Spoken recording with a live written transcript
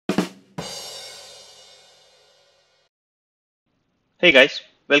Hey guys,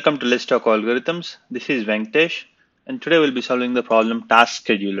 welcome to Let's Talk Algorithms. This is Venkatesh, and today we'll be solving the problem task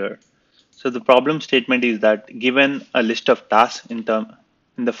scheduler. So the problem statement is that given a list of tasks in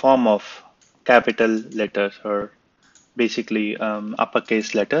the form of capital letters or basically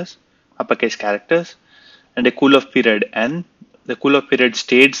uppercase characters, and a cool-off period n, the cool-off period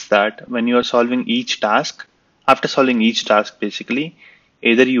states that when you are solving each task, after solving each task, basically,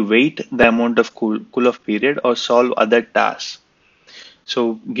 either you wait the amount of cool-off period or solve other tasks.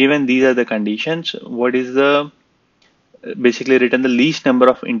 So given these are the conditions, what is the basically written the least number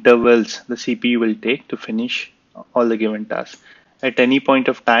of intervals the CPU will take to finish all the given tasks at any point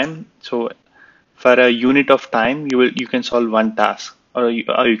of time. So for a unit of time, you can solve one task or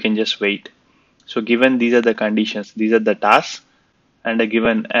you can just wait. So given these are the conditions, these are the tasks and a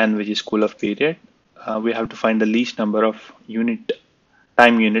given n which is cool off period, we have to find the least number of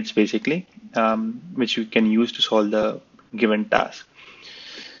time units basically, which we can use to solve the given task.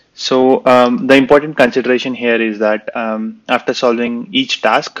 So the important consideration here is that after solving each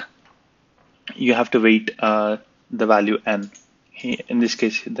task, you have to wait the value n. In this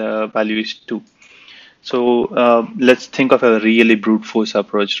case, the value is 2. So let's think of a really brute force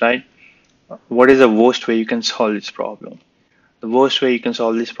approach, right? What is the worst way you can solve this problem? The worst way you can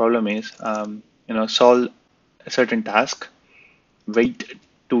solve this problem is, solve a certain task, wait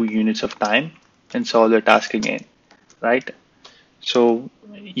 2 units of time, and solve the task again, right? So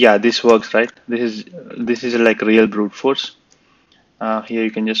yeah, this works, right? This is like real brute force. Here you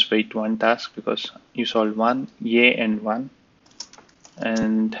can just wait one task because you solved one, yay and one,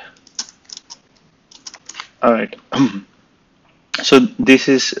 and all right. So this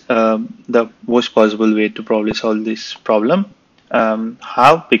is the worst possible way to probably solve this problem.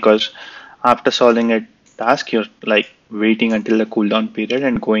 How? Because after solving a task, you're like waiting until the cooldown period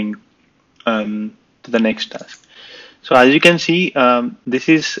and going to the next task. So as you can see, this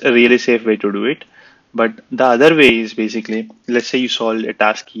is a really safe way to do it. But the other way is basically, let's say you solve a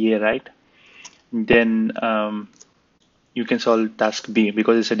task A, right? Then you can solve task B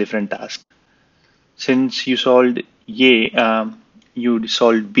because it's a different task. Since you solved A, you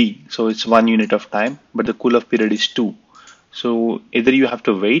solved B, so it's 1 unit of time, but the cool-off period is 2. So either you have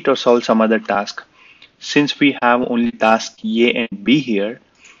to wait or solve some other task. Since we have only task A and B here,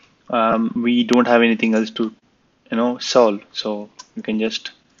 we don't have anything else to solve, so you can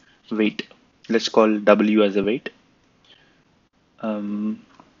just wait. Let's call W as a wait, or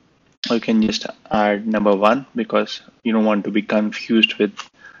you can just add number 1 because you don't want to be confused with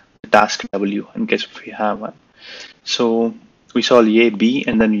the task W in case if we have one. So we solve A, B,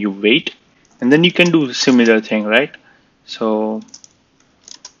 and then you wait, and then you can do similar thing, right? So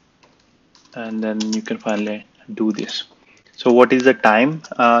and then you can finally do this. So what is the time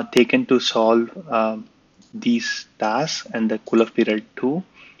taken to solve these tasks and the cool-off period 2,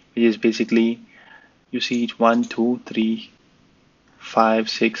 which is basically, you see it 1, 2, 3, 5,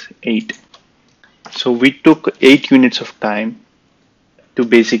 6, 8. So we took 8 units of time to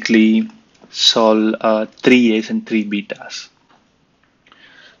basically solve 3 A's and 3 B tasks.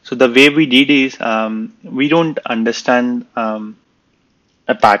 So the way we did is we don't understand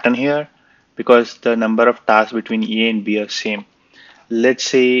a pattern here because the number of tasks between A and B are same. Let's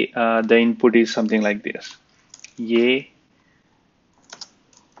say the input is something like this: A,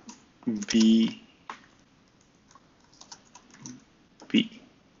 B, B,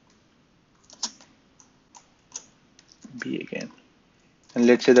 B again. And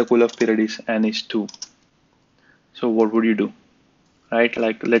let's say the cool-off period is n is 2. So what would you do? Right?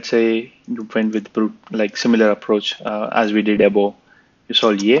 Like let's say you went with like similar approach as we did above. You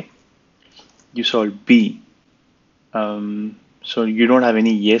solve A, you solve B. So you don't have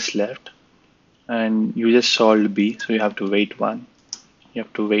any yes left, and you just solved B. So you have to wait one. You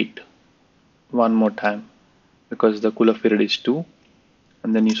have to wait one more time because the cool-off period is 2,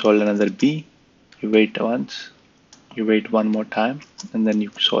 and then you solve another B. You wait once, you wait one more time, and then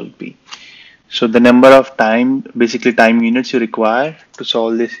you solve B. So the number of basically time units you require to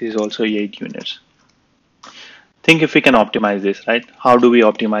solve this is also 8 units. Think if we can optimize this, right? How do we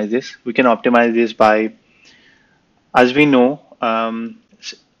optimize this? We can optimize this by, as we know,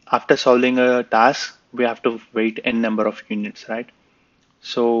 after solving a task, we have to wait n number of units, right?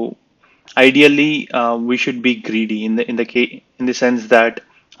 So ideally, we should be greedy in the sense that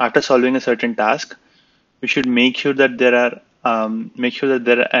after solving a certain task, we should make sure that there are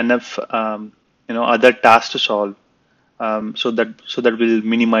enough other tasks to solve, so that we'll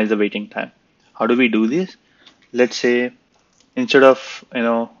minimize the waiting time. How do we do this? Let's say instead of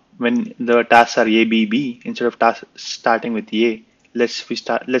when the tasks are A, B, B, instead of starting with A, let's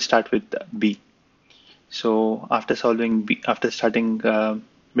start with B. So after solving B, after starting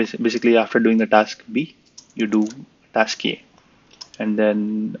basically after doing the task B, you do task A, and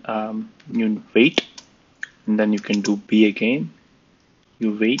then you wait, and then you can do B again.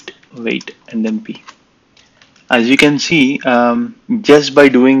 You wait, and then B. As you can see, just by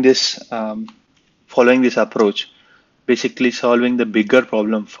doing this, following this approach, basically solving the bigger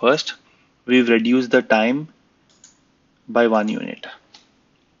problem first, we've reduced the time by 1 unit.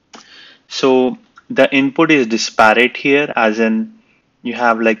 So the input is disparate here, as in you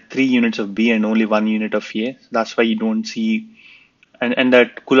have like 3 units of B and only 1 unit of A. That's why you don't see, and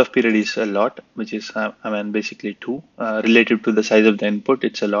that cool off period is a lot, which is, I mean, basically 2. Relative to the size of the input,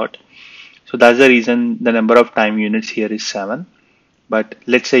 it's a lot. So that's the reason the number of time units here is 7. But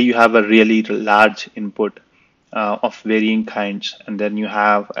let's say you have a really large input of varying kinds, and then you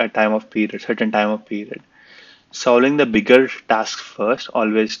have a time of period, certain time of period. Solving the bigger task first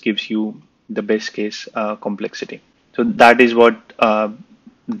always gives you the best case complexity. So that is what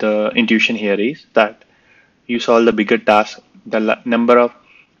the intuition here is, that you solve the bigger task, the number of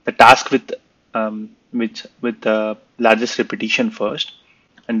the task with which with the largest repetition first,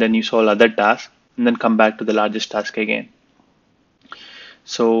 and then you solve other tasks, and then come back to the largest task again.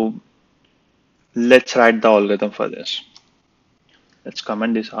 So let's write the algorithm for this. Let's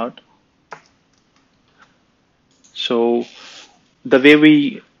comment this out. So the way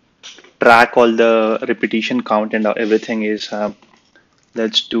we track all the repetition count and everything is,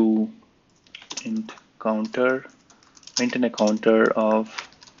 let's do int counter, maintain a counter of,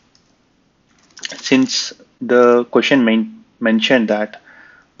 since the question mentioned that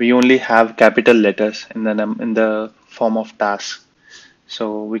we only have capital letters in the form of tasks,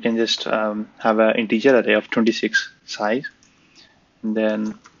 so we can just have an integer array of 26 size, and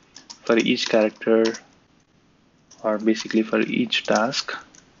then for each character, or basically for each task,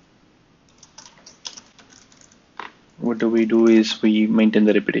 what do we do is we maintain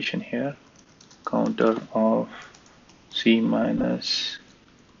the repetition here, counter of C minus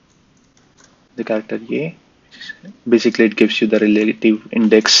the character A. Basically, it gives you the relative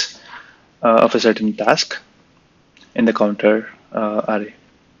index of a certain task in the counter array.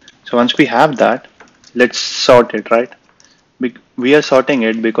 So once we have that, let's sort it, right? We are sorting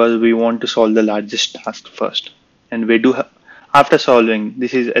it because we want to solve the largest task first. And we do after solving,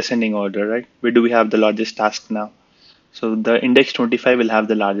 this is ascending order, right? Where do we have the largest task now? So the index 25 will have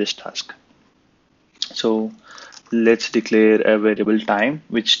the largest task. So let's declare a variable time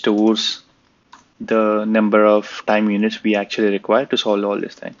which stores the number of time units we actually require to solve all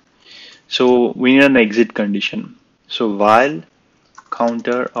this thing. So we need an exit condition. So while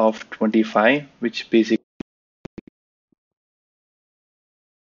counter of 25, which basically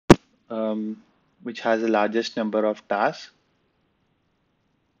which has the largest number of tasks.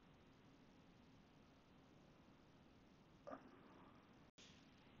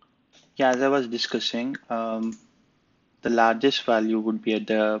 Yeah, as I was discussing, the largest value would be at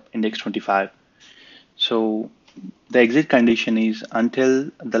the index 25. So the exit condition is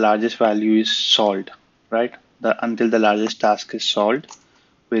until the largest value is solved, right? Until the largest task is solved,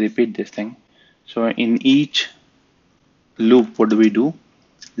 we repeat this thing. So in each loop, what do we do?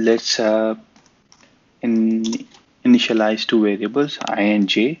 Let's initialize two variables, I and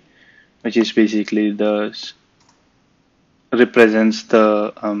j, which is basically represents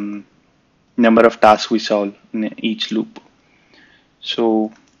the number of tasks we solve in each loop.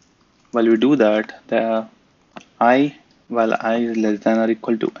 So while we do that, the while I is less than or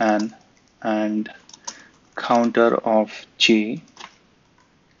equal to n, and counter of j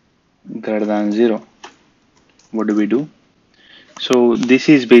greater than 0, what do we do? So this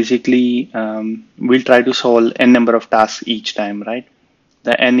is basically, we'll try to solve n number of tasks each time, right?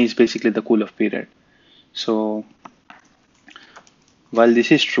 The n is basically the cool off period. So while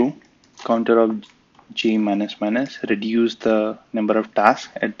this is true, counter of j minus minus reduce the number of tasks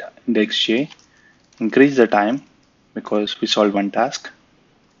at index j, increase the time because we solve one task,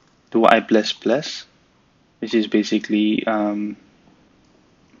 to I plus plus, which is basically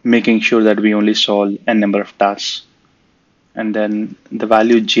making sure that we only solve n number of tasks. And then the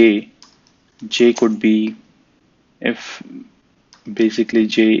value j could be, if basically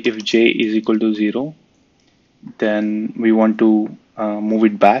if j is equal to 0, then we want to move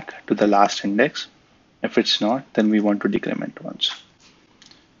it back to the last index. If it's not, then we want to decrement once.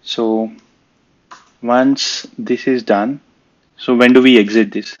 So once this is done, so when do we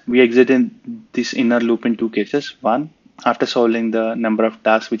exit this? We exit in this inner loop in two cases. One, after solving the number of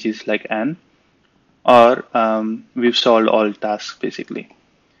tasks, which is like n, or we've solved all tasks basically,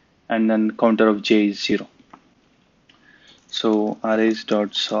 and then counter of j is 0. So arrays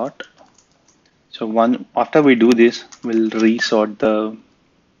dot sort. So after we do this, we'll resort the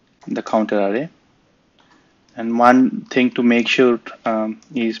counter array. And one thing to make sure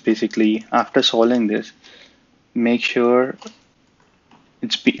is basically after solving this, make sure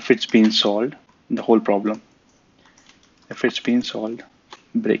if it's been solved, the whole problem. If it's been solved,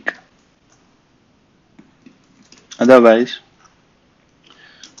 break. Otherwise,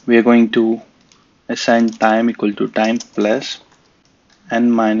 we are going to assign time equal to time plus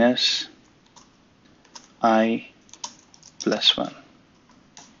n minus I plus 1.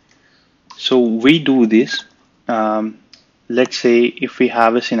 So we do this. Let's say if we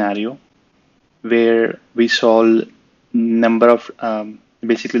have a scenario where we solve number of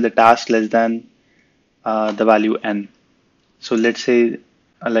basically the task less than the value n. So let's say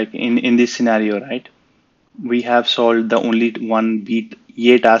like in this scenario, right? We have solved the only one beat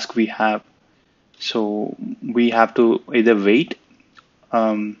a task we have. So we have to either wait.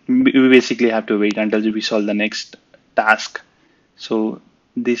 We basically have to wait until we solve the next task. So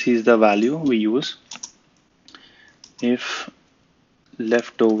this is the value we use. If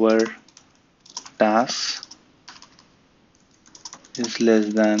leftover tasks is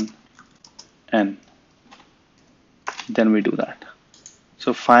less than n, then we do that.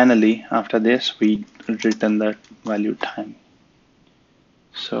 So finally, after this, we return that value time.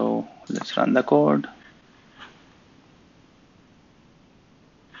 So let's run the code.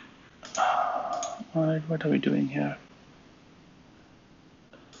 All right, what are we doing here?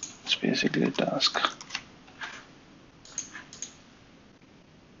 It's basically a task.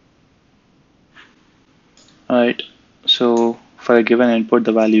 All right, so for a given input,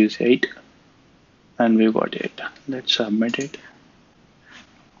 the value is 8, and we got 8. Let's submit it.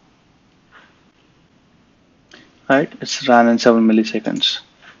 All right, it's run in 7 milliseconds.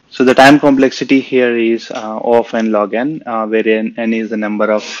 So the time complexity here is of n log n, wherein n is the number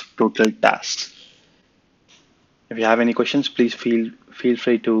of total tasks. If you have any questions, please feel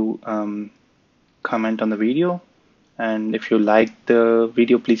free to comment on the video. And if you like the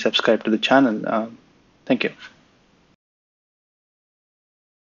video, please subscribe to the channel. Thank you.